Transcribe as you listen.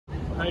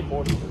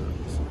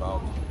It's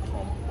about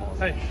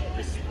Hey.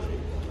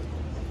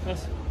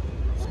 That's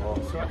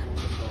right.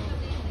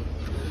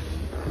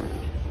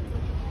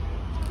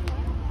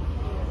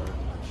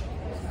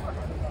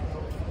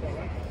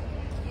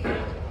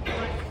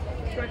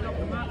 Straighten up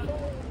the mat.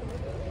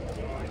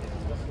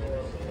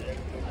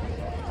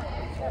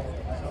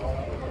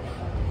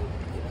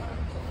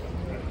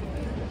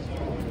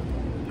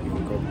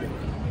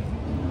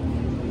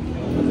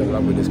 I'm in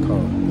love with this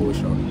car,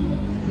 Porsche.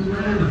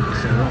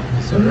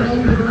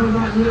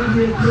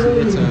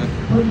 It's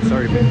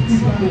sorry, man.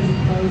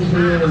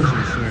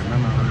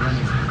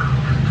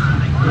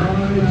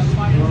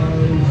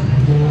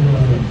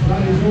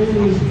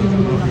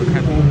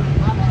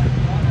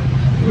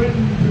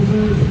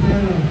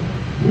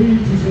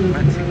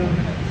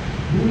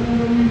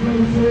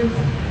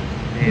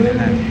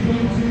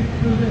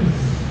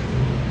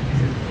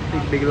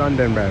 Big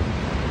London, bruv.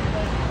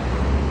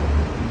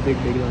 Big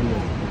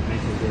London.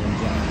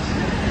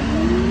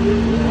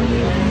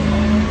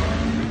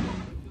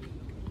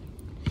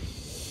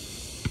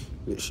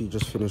 Literally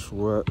just finished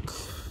work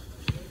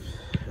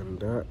and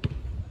that.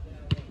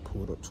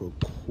 Pulled up to a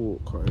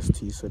court car.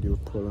 ST said he was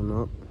pulling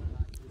up.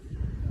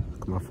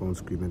 Look at my phone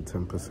screaming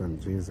 10%,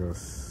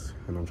 Jesus.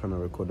 And I'm trying to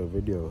record a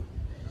video.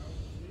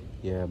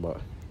 Yeah,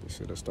 but you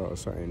should have started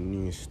something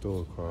new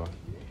store car.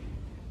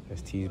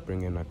 ST's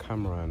bringing a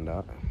camera and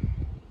that.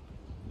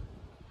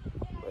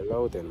 We're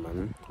loading,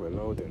 man. We're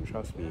loading,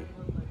 trust me.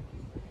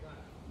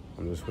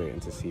 I'm just waiting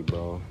to see,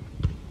 bro.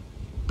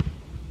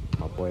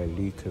 My boy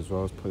Luke as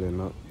well is pulling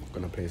up.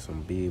 Gonna play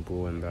some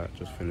b-ball and that.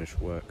 Just finished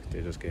work.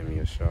 They just gave me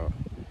a shot.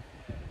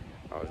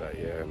 I was like,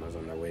 yeah, I was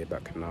on the way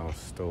back now.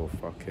 Still,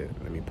 fuck it.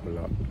 Let me pull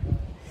up.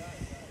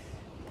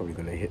 Probably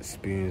gonna hit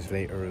spoons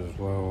later as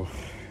well.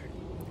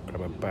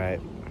 Grab a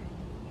bite.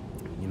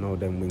 You know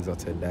them wings are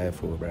to die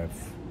for, bruv.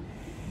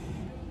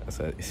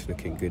 It's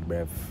looking good,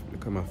 bruv.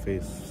 Look at my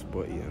face,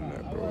 spotty and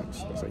that, bro.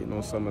 So you know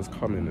summer's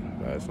coming.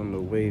 Like, it's on the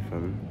way,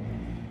 fam.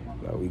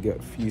 Like, we get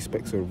a few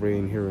specks of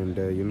rain here and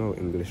there. You know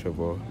English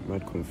over.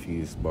 Mad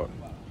confused, but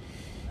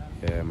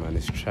yeah, man,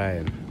 it's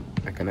trying.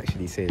 I can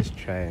actually say it's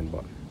trying,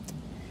 but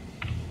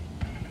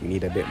we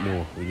need a bit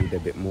more. We need a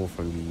bit more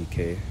from the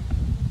UK.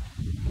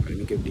 Let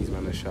me give these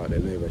men a shout. They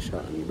never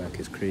shouting me back.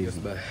 It's crazy.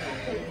 We're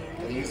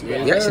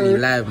actually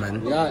live,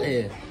 man. We out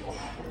here.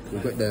 We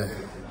got the.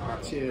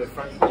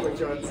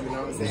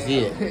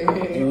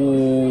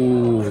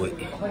 Ooh,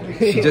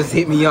 she just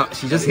hit me up.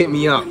 She just hit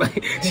me up.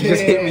 She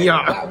just hit me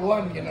up. That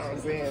one, you know what I'm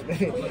saying?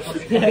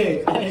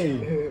 Hey.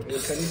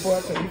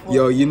 24.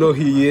 Yo, you know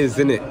who he is,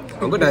 innit?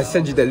 I'm gonna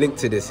send you the link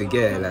to this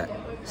again. Like,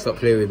 stop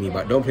playing with me,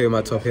 but don't play with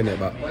my top, innit?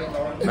 But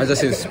I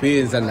just in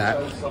spoons and that,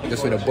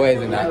 just with the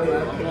boys and that.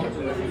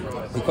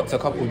 We copped a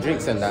couple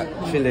drinks and that,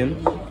 chilling.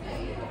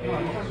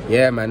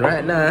 Yeah, man.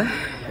 Right now,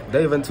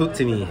 don't even talk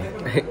to me.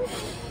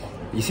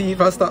 You see,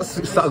 if I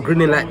start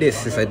grinning like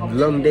this, it's a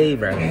long day,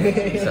 bro.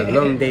 It's a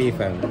long day,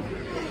 fam.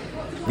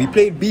 We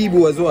played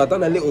b-ball as well. I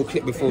done a little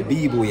clip before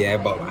b-ball, yeah,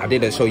 but I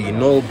didn't show you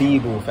no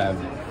b-ball, fam.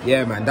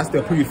 Yeah, man, that's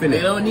the proof, innit?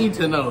 They don't need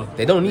to know.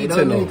 They don't need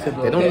to know.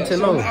 They don't need to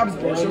know. I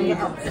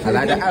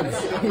like the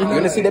abs. You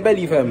wanna see the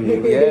belly, fam?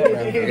 Yeah,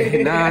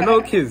 man. Nah,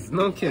 no kids,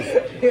 no kids.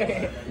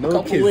 No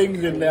couple kids.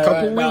 Wings in there.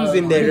 Couple wings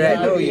in there right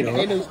now, you know.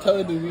 Ain't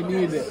told us we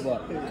need it,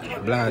 but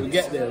Blood. we'll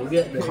get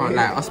there. Can't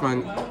lie, us,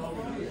 man.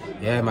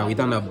 Yeah, man, we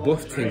done a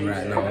buff thing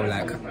right now.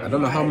 Like, I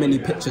don't know how many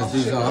pictures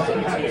these are,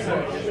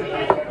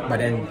 but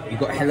then you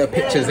got hella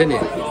pictures in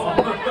it.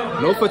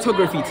 No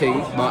photography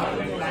thing, but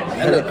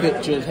hella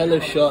pictures, hella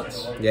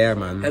shots. Yeah,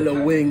 man. Hella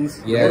wings.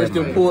 Yeah, most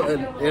man.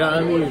 important. You know what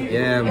I mean?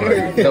 Yeah,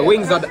 man. The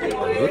wings are.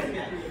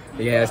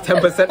 Yeah, it's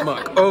 10%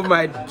 mark. Oh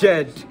my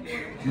jed.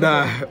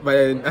 Nah, but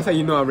then that's how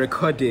you know I'm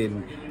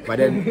recording. But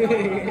then,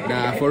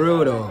 nah, for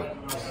real though.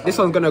 This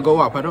one's gonna go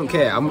up, I don't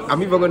care.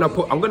 I'm even gonna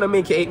I'm gonna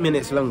make it 8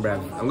 minutes long,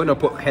 bruv. I'm gonna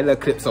put hella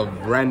clips of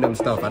random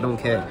stuff, I don't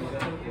care.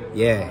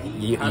 Yeah,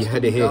 you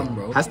heard it here.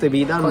 Done, has to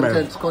be done, bruv.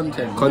 Content's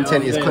content.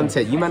 Content is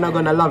content. You man are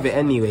gonna love it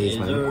anyways,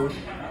 man.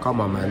 Come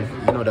on, man.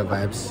 You know the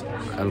vibes.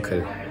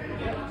 Uncle.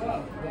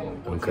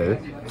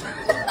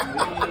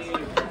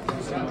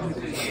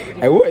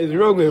 Hey, what is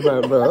wrong with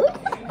man, bro?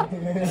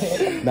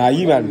 Nah,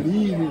 you man.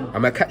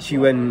 I'ma catch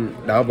you when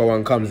the other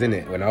one comes,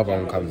 innit? When the other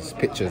one comes,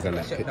 pictures and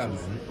that. Pictures.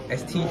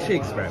 ST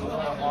Chigs,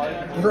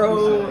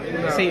 bro.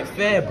 This ain't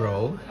fair,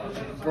 bro.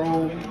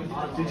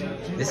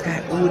 This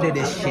guy ordered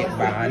this shit,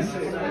 man.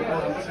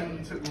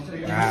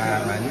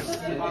 Nah, man.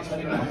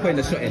 I'm putting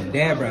the shot in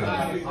there, bro.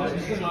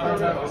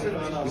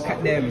 Look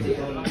at them.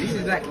 This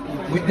is like,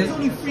 there's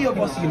only 3 of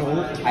us, you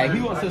know.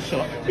 Who wants a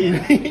shot? You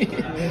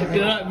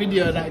know that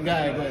video of that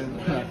guy going,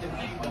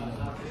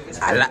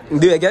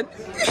 do it again.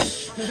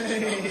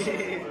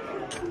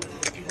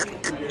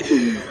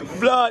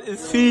 Blood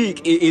is peak.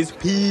 It is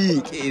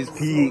peak. It is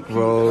peak,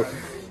 bro.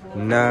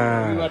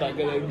 Nah.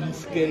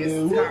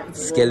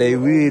 Skelly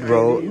weed,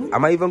 bro.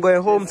 Am I even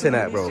going home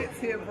tonight, bro?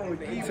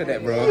 For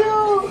that,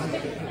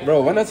 bro.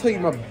 Bro, when I tell you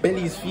my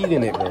belly's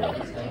feeling it, bro.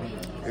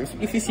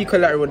 If you see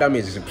collateral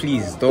damage,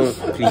 please don't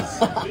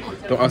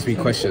ask me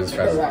questions,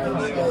 fam.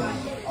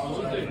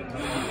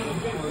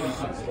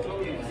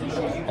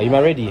 Are you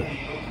man ready?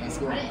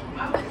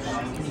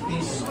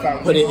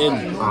 Put it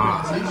in.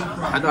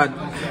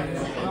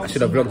 I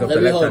should have blocked off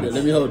the left hand.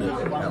 Let me hold it.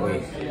 That way.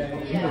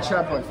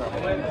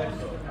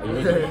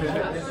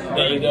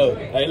 There you go.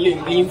 Like,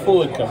 lean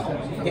forward, come.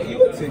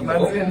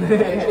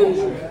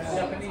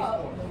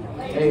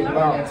 Hey,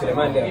 bow to the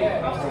man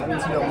there.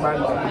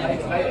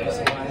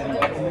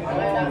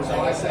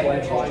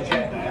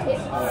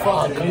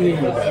 Fuck me.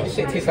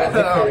 Shit tastes like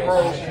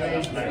licorice.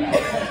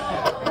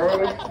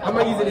 How am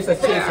I using this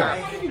as chaser?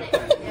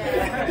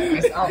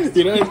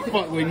 You know it's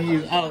fuck when you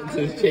use out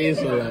to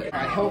chaser. Like. It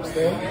helps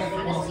though.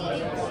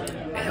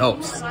 It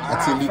helps.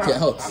 Actually, it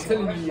helps. I'm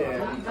telling you,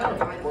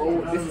 yeah.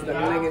 Bro, this is the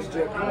longest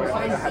drip I've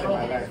ever had in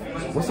my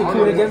life. What's it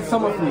called again?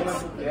 Summer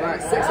fruits.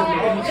 Like, sex on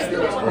the beach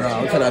still. Bro,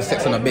 I'm trying to have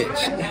sex on a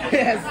bitch.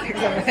 Yeah, sex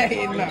on the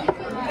beach now.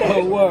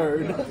 Oh,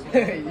 word.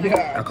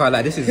 Yeah. I can't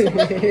lie, this is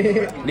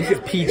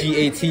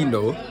PG-18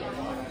 though.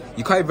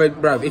 You can't even,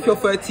 bruv, if you're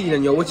 13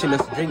 and you're watching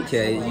us drink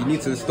here, you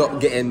need to stop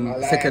getting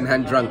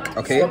second-hand drunk,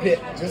 okay? Stop it.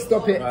 Just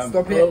stop it.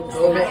 Stop it.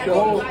 Stop it.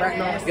 Go right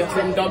now. Get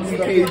some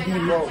WKD,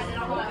 bro.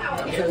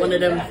 Get one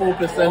of them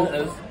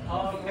 4%ers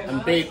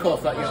and bake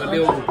off like you're a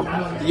little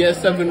year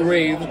 7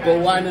 raves. Go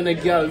wine and a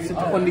girl, sit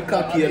up on the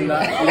cocky and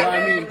that. You know what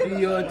I mean? Do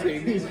your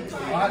thing.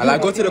 And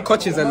like, go to the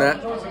coaches and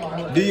that,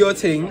 do your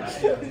thing.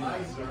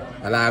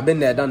 And like, I've been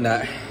there, done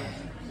that.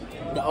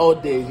 The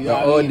old days, you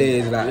know what I mean? The old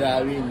days, like. Yeah,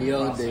 I mean, the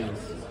old days.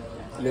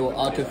 Little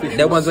artificial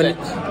Them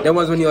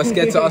ones when you were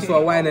scared to ask for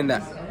a wine and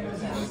that.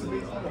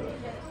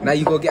 Now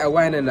you go get a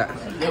wine and that.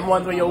 Them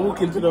ones when you're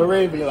walking to the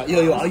rave and you're like,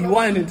 yo, are you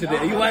whining today?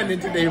 Are you whining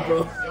today,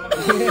 bro?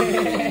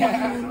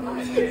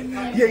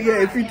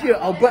 yeah, if you do,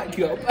 I'll back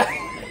you up.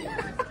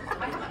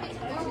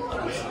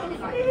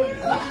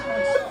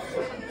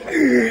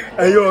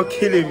 And you're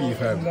killing me,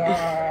 fam.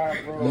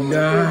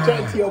 Nah.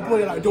 Chat to your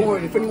boy, like, don't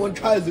worry, if anyone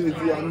tries it with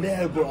you, I'm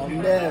there, bro, I'm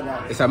there,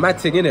 man. It's a mad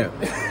thing, innit?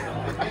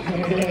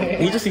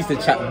 He just used to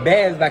chat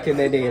bears back in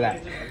the day,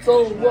 like.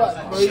 So what,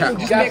 bro? Chat,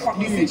 Just make up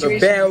these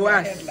situations. bear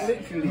was.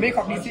 Make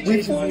up these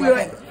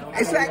situations.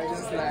 It's like,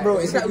 bro,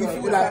 it's like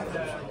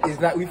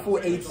we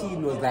thought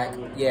 18 was like,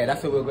 yeah,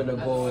 that's where we're gonna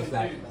go. It's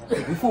like,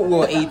 we thought we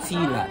were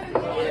 18, like.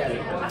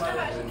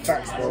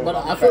 Facts, bro. But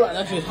I feel like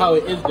that's just how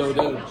it is, though.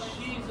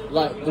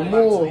 Like, the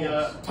more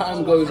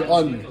time goes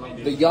on,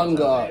 the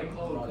younger,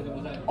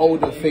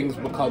 older things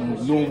become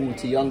normal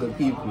to younger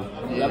people.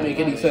 Does that make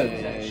any sense?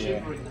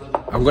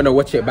 I'm gonna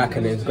watch it back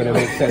and it's gonna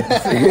make sense.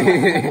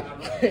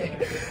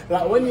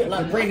 Like when you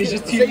like brain is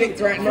just too linked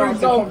right now. For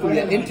example,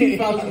 in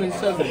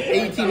 2007,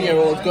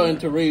 18-year-olds going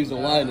to raves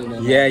and wine and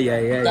them.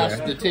 Yeah. That's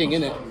the thing,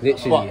 innit?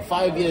 Literally. But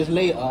 5 years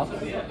later,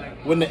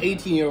 when the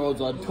 18-year-olds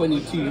are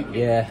 22,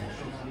 Yeah.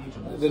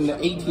 then the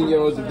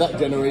 18-year-olds of that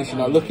generation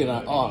are looking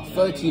at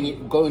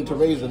 13 going to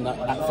raves and that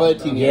at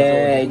 13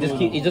 years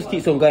old. Yeah, it just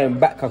keeps on going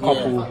back a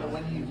couple.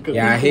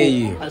 Yeah, I hear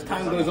you. As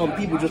time goes on,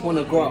 people just want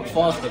to grow up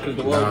faster because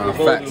the world is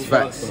evolving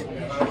facts. faster.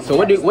 So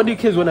what do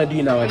kids want to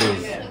do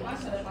nowadays?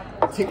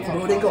 TikTok,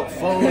 bro, they got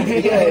phones,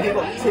 yeah, they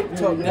got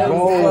TikTok, they're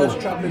first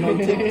traveling on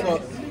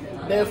TikTok.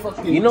 They're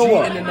fucking You know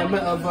what? cheating in the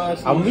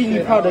metaverse. I'm really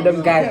proud of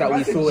them guys that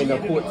we saw in the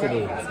court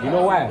today. You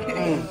know why?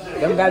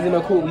 Them guys in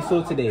the court we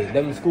saw today,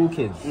 them school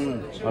kids.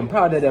 I'm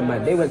proud of them,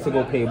 man. They went to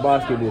go play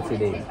basketball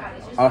today.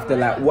 After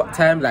like what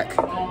time? Like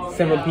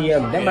 7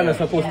 p.m. Them man are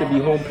supposed to be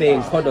home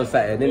playing COD or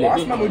something, innit?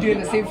 Last man were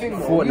doing the same thing,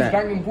 bro. Fortnite. He was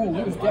banging ball.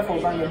 He was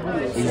definitely banging ball.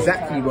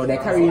 Exactly, bro.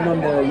 They're carrying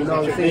on the, you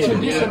know what I'm saying?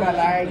 Traditional,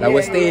 Like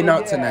we're staying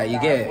out tonight, you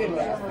get it?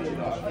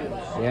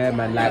 Yeah,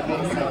 man. Like,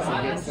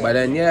 but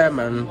then yeah,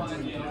 man.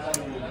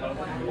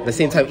 At the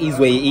same time, ease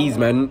where you ease,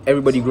 man.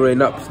 Everybody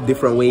growing up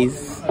different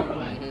ways.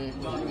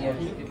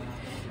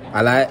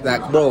 I like,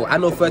 bro. I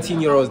know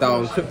 13-year-olds that are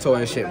on crypto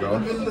and shit, bro.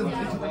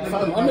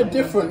 On a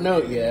different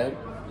note, yeah.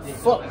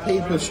 Fuck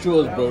paper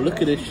straws, bro. Look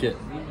at this shit.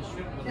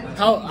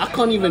 How I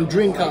can't even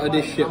drink out of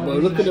this shit, bro.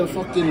 Look at the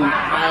fucking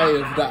eye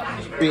of that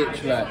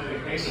bitch, like.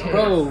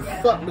 Bro,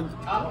 fuck the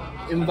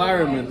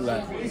environment,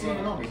 like.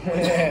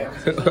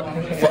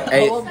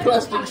 I want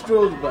plastic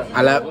straws, bro.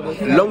 I like.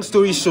 Long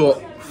story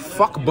short,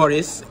 fuck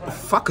Boris,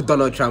 fuck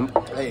Donald Trump.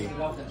 Hey,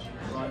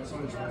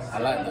 I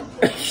like that.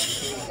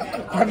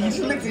 You just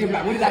looked at him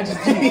like, what did I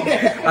just do?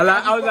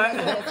 I was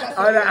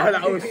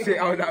like, oh shit.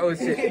 I was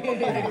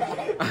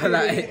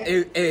like,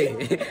 hey.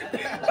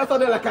 That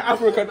sounded like an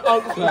African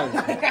outline.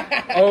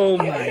 Oh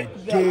my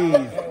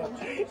days.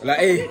 Like,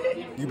 hey,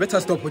 you better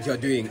stop what you're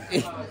doing.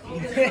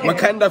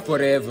 Wakanda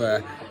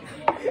forever.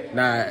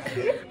 Nah,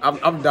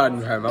 I'm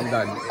done, fam. I'm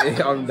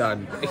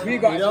done. We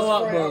got you know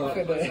what, bro?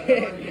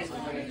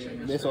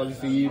 This one's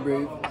for you,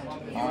 bro.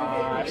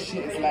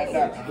 Shit, it's like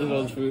that. This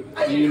one's for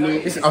you,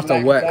 Luke. This is after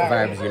work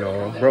vibes, you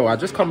know. Bro, I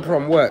just come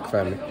from work,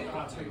 fam.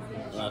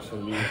 That's for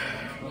me.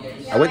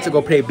 I went to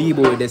go play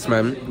b-ball with these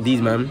man.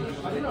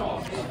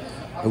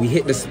 And we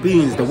hit the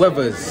spoons, the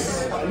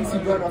weathers. At least you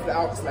burn off the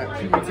outs, like,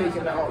 people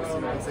taking the outs,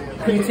 you know what I'm saying?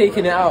 Who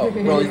taking it out?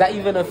 Bro, is that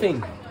even a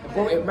thing?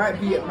 Bro, it might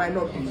be, it might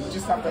not be. You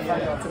just have to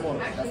find out tomorrow.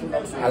 That's what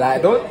I'm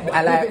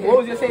saying. What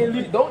was you saying,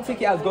 Luke? Don't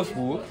take it as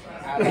gospel.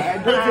 I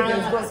don't think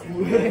it's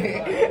gospel.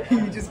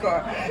 You just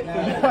got.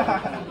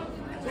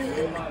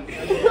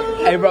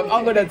 Hey, bro,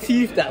 I'm gonna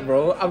teeth that,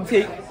 bro. I'm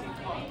take.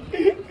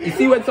 You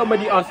see when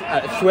somebody asks,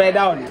 swear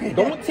down,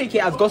 don't take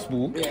it as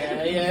gospel.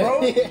 Yeah.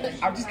 Bro,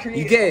 I'm just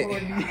creating. You get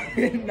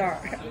it? Nah.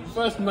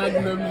 First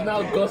magnum,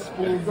 now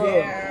gospel, bro.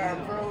 Yeah,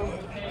 bro.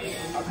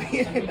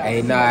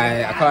 Hey,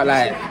 nah, I can't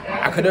lie.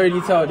 I could already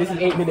tell. This is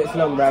 8 minutes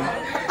long, bruv.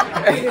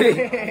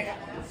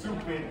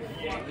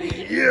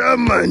 Yeah,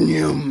 man.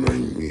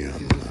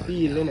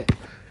 Feel, innit?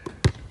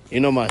 You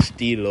know my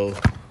stilo.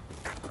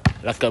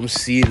 Like I'm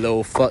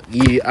CeeLo. Fuck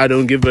you. I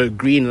don't give a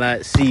green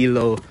light,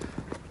 CeeLo.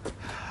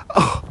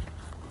 Oh.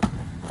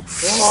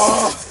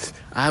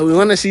 We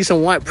want to see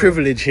some white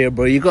privilege here,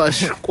 bro. You gotta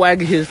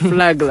swag his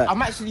flag like.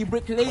 I'm actually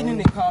bricklaying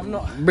it, cause I'm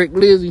not. Brick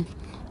lazy.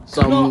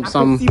 I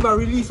can see my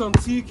release on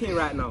 2K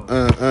right now.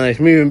 It's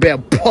moving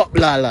better. Pop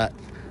like.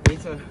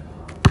 It's a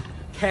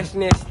cash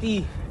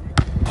nasty.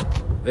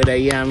 With a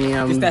yummy.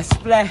 Just that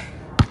splat.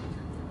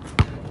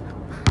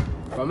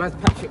 But man's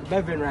Patrick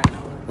Bevan right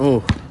now.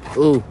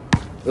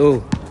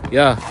 Oh,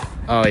 yeah.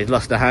 Oh, he's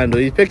lost the handle.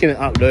 He's picking it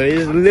up though.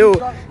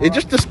 It's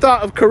just the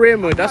start of career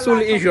mode. That's all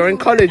it is. You're in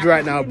college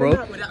right now, bro.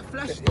 With that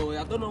flash though,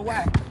 I don't know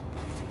why.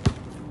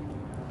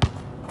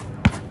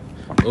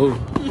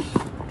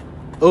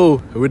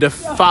 Oh, with the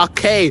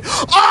 5K.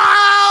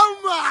 Oh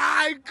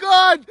my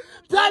God!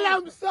 Tell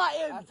him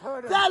something.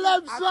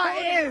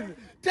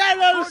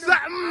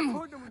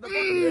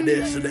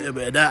 This, a little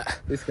bit of that.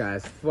 This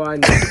guy's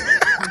fun.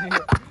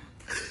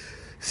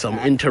 Some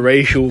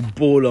interracial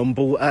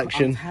ball-on-ball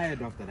action. I'm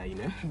tired after that, you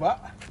know. What?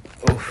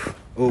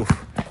 Oof.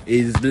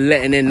 He's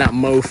letting in that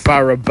Mo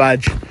Farah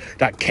badge,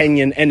 that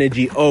Kenyan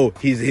energy. Oh,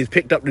 he's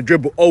picked up the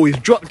dribble. Oh, he's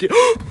dropped it.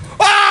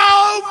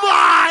 Oh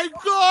my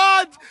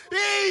God!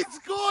 He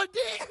scored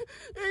it.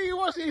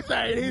 What's he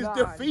saying? He's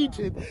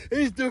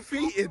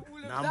defeated.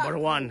 Number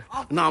one.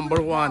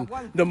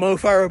 The Mo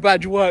Farah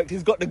badge worked.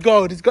 He's got the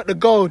gold. He's got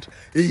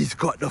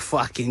the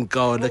fucking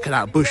gold. Look at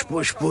that bush.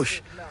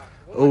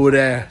 All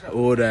there.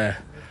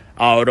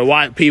 Oh, the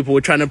white people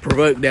were trying to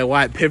provoke their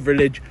white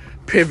privilege.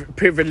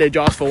 Privilege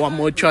asked for one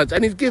more chance,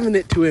 and he's giving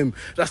it to him.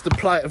 That's the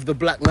plight of the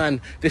black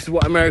man. This is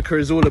what America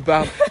is all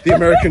about. The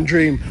American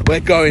dream. We're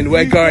going.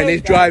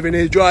 He's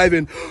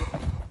driving.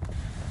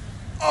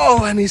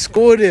 Oh, and he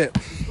scored it.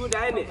 Good,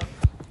 ain't it?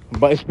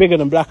 But it's bigger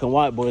than black and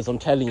white, boys. I'm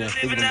telling you. It's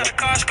bigger than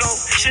black.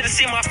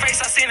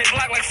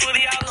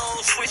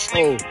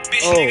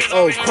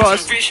 Oh,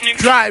 cross.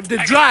 Drive. The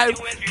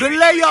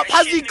layup.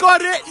 Has he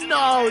got it?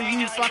 No,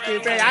 you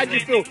fucking man. How'd you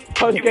feel?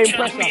 Post-game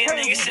pressure.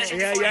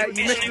 Yeah.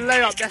 You missed the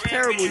layup. That's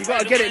terrible. You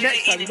got to get it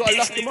next time. You got to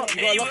lock him up.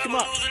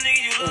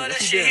 Oh,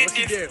 what's he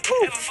doing?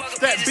 Oh,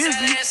 step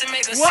busy.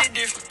 What?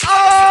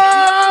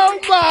 Oh,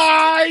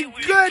 my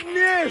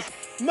goodness.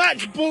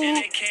 Match ball.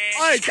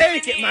 Alright,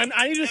 take it, man.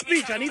 I need to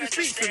speak from you.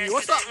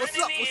 What's up?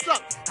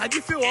 How'd you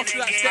feel after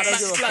that step back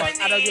splash?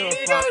 I don't give a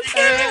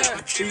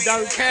fuck. You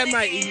don't care,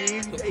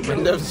 mate.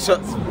 Man, them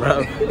shots,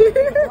 bro.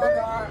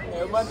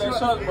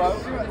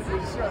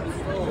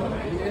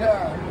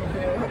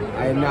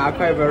 I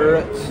can't even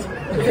rich.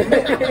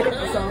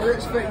 Some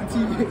rich fake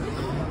TV.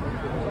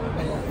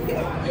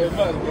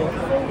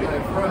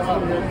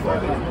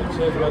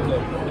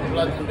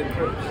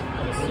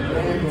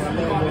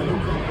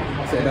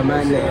 Say the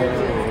man there.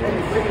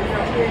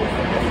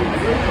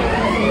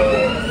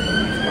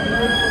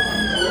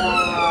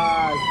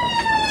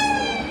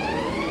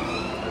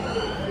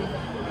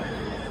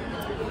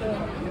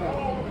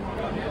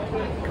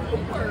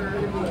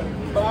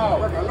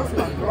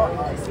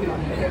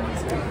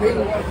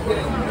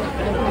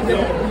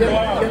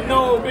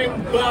 No, big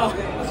bow.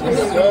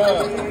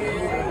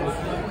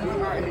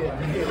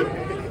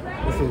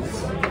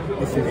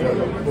 This is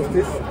what's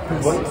this?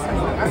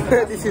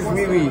 This is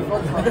Wee Wee.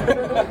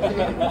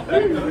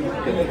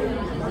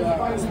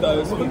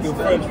 Start speaking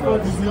French, bro.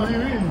 This is Wee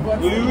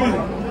Wee.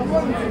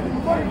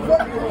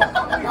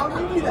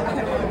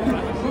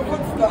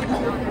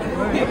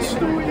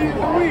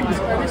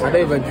 I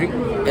don't even drink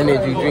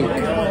energy drink.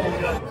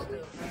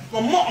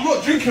 I'm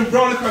not drinking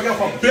brown liquor again.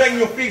 I'm bearing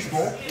your face,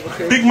 bro.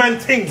 Okay. Big man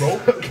ting, bro.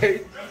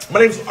 Okay. My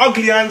name's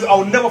Ugly Hands.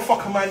 I'll never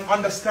fuck a man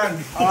understand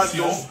me.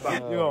 You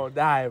gonna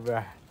die,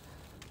 bro.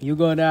 You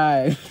gonna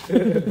die.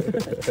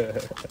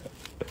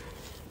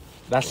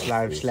 That's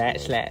slime,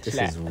 slat. This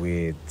is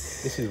weird.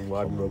 This is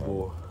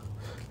vulnerable.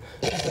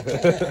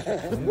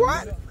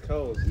 What?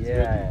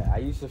 Yeah, I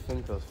used to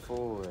think I was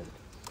forward.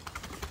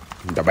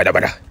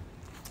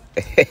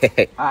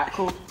 Alright,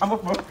 cool. I'm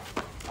up, bro.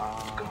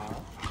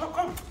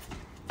 Come.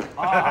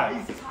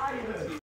 He's tired.